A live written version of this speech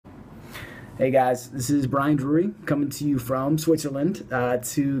Hey guys, this is Brian Drury coming to you from Switzerland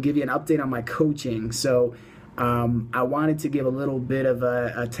to give you an update on my coaching. I wanted to give a little bit of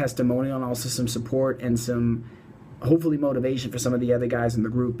a testimonial and also some support and some hopefully motivation for some of the other guys in the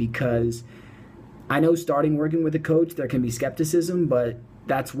group, because I know starting working with a coach there can be skepticism, but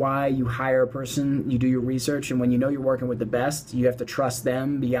that's why you hire a person, you do your research, and when you know you're working with the best, you have to trust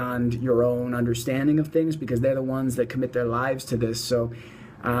them beyond your own understanding of things, because they're the ones that commit their lives to this.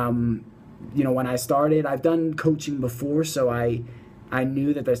 When I started, I've done coaching before, so I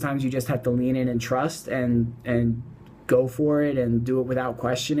knew that there's times you just have to lean in and trust and go for it and do it without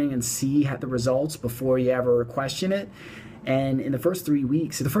questioning and see the results before you ever question it. And in the first 3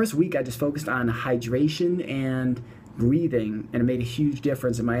 weeks, so the first week I just focused on hydration and breathing, and it made a huge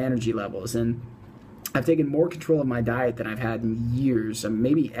difference in my energy levels. And I've taken more control of my diet than I've had in years,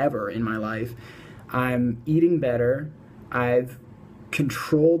 maybe ever in my life. I'm eating better. I've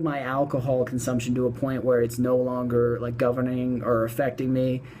controlled my alcohol consumption to a point where it's no longer like governing or affecting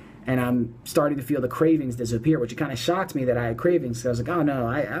me, and I'm starting to feel the cravings disappear, which it kind of shocked me that I had cravings. So I was like, oh no,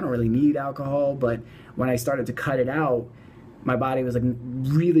 I don't really need alcohol. But when I started to cut it out, my body was like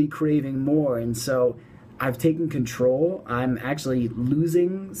really craving more. And so I've taken control. I'm actually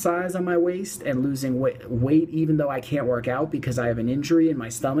losing size on my waist and losing weight even though I can't work out because I have an injury in my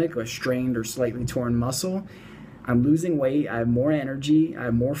stomach, or strained or slightly torn muscle. I'm losing weight, I have more energy, I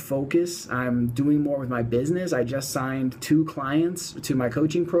have more focus, I'm doing more with my business. I just signed 2 clients to my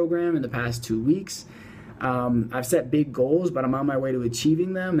coaching program in the past 2 weeks. I've set big goals, but I'm on my way to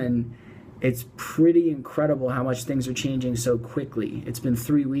achieving them, and it's pretty incredible how much things are changing so quickly. It's been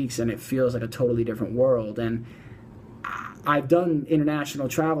 3 weeks and it feels like a totally different world. And I've done international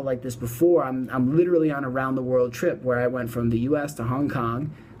travel like this before. I'm literally on a round the world trip where I went from the US to Hong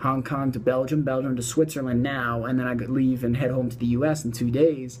Kong to Belgium to Switzerland now, and then I could leave and head home to the US in 2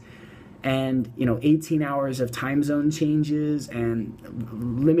 days. And 18 hours of time zone changes and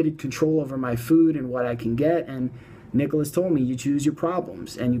limited control over my food and what I can get. And Nicholas told me, you choose your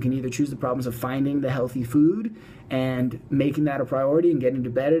problems, and you can either choose the problems of finding the healthy food and making that a priority and getting to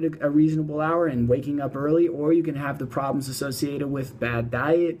bed at a reasonable hour and waking up early, or you can have the problems associated with bad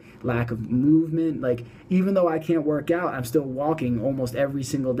diet, lack of movement. Like, even though I can't work out, I'm still walking almost every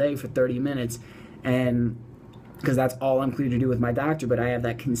single day for 30 minutes, and because that's all I'm cleared to do with my doctor, but I have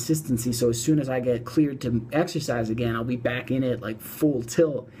that consistency. So as soon as I get cleared to exercise again, I'll be back in it like full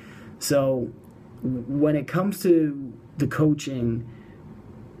tilt. So when it comes to the coaching,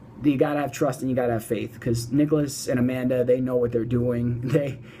 you gotta have trust and you gotta have faith, because Nicholas and Amanda, they know what they're doing.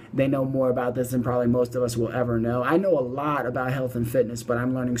 They know more about this than probably most of us will ever know. I know a lot about health and fitness, but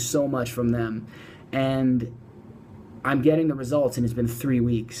I'm learning so much from them, and I'm getting the results, and it's been 3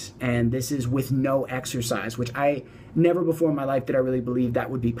 weeks, and this is with no exercise, which I never before in my life did I really believe that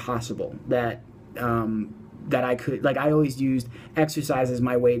would be possible, that I could, like, I always used exercise as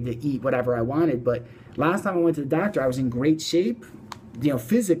my way to eat whatever I wanted. But last time I went to the doctor, I was in great shape,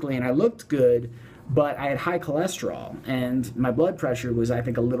 physically, and I looked good, but I had high cholesterol, and my blood pressure was, I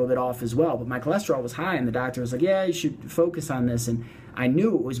think, a little bit off as well. But my cholesterol was high, and the doctor was like, yeah, you should focus on this. And I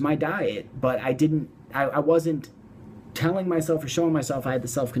knew it was my diet, but I wasn't telling myself or showing myself I had the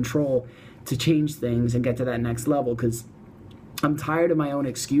self-control to change things and get to that next level, because I'm tired of my own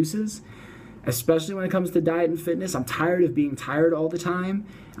excuses. Especially when it comes to diet and fitness. I'm tired of being tired all the time.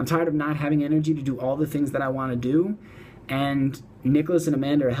 I'm tired of not having energy to do all the things that I want to do. And Nicholas and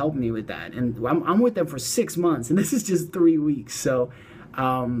Amanda are helping me with that. And I'm with them for 6 months, and this is just 3 weeks. So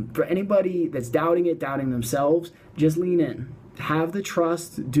for anybody that's doubting themselves, just lean in. Have the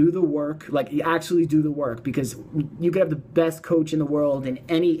trust, do the work, like actually do the work, because you could have the best coach in the world in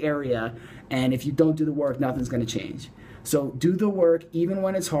any area, and if you don't do the work, nothing's going to change. So do the work, even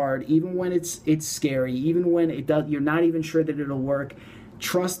when it's hard, even when it's scary, even when you're not even sure that it'll work.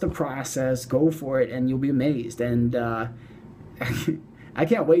 Trust the process, go for it, and you'll be amazed. And I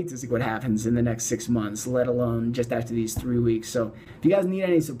can't wait to see what happens in the next 6 months, let alone just after these 3 weeks. So if you guys need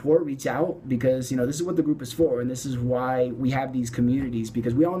any support, reach out, because this is what the group is for, and this is why we have these communities,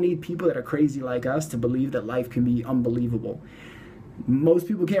 because we all need people that are crazy like us to believe that life can be unbelievable. Most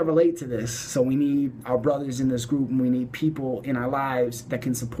people can't relate to this, so we need our brothers in this group, and we need people in our lives that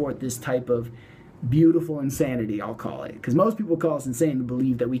can support this type of beautiful insanity, I'll call it. Because most people call us insane to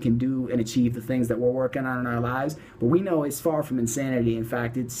believe that we can do and achieve the things that we're working on in our lives, but we know it's far from insanity. In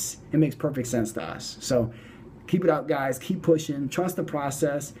fact, it makes perfect sense to us. So keep it up, guys. Keep pushing. Trust the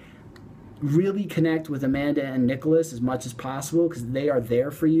process. Really connect with Amanda and Nicholas as much as possible, because they are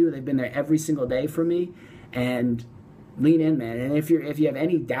there for you. They've been there every single day for me, and lean in, man. And if you have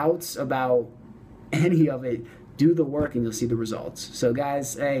any doubts about any of it, do the work and you'll see the results. So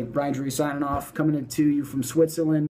guys, hey, Brian Drew signing off, coming to you from Switzerland.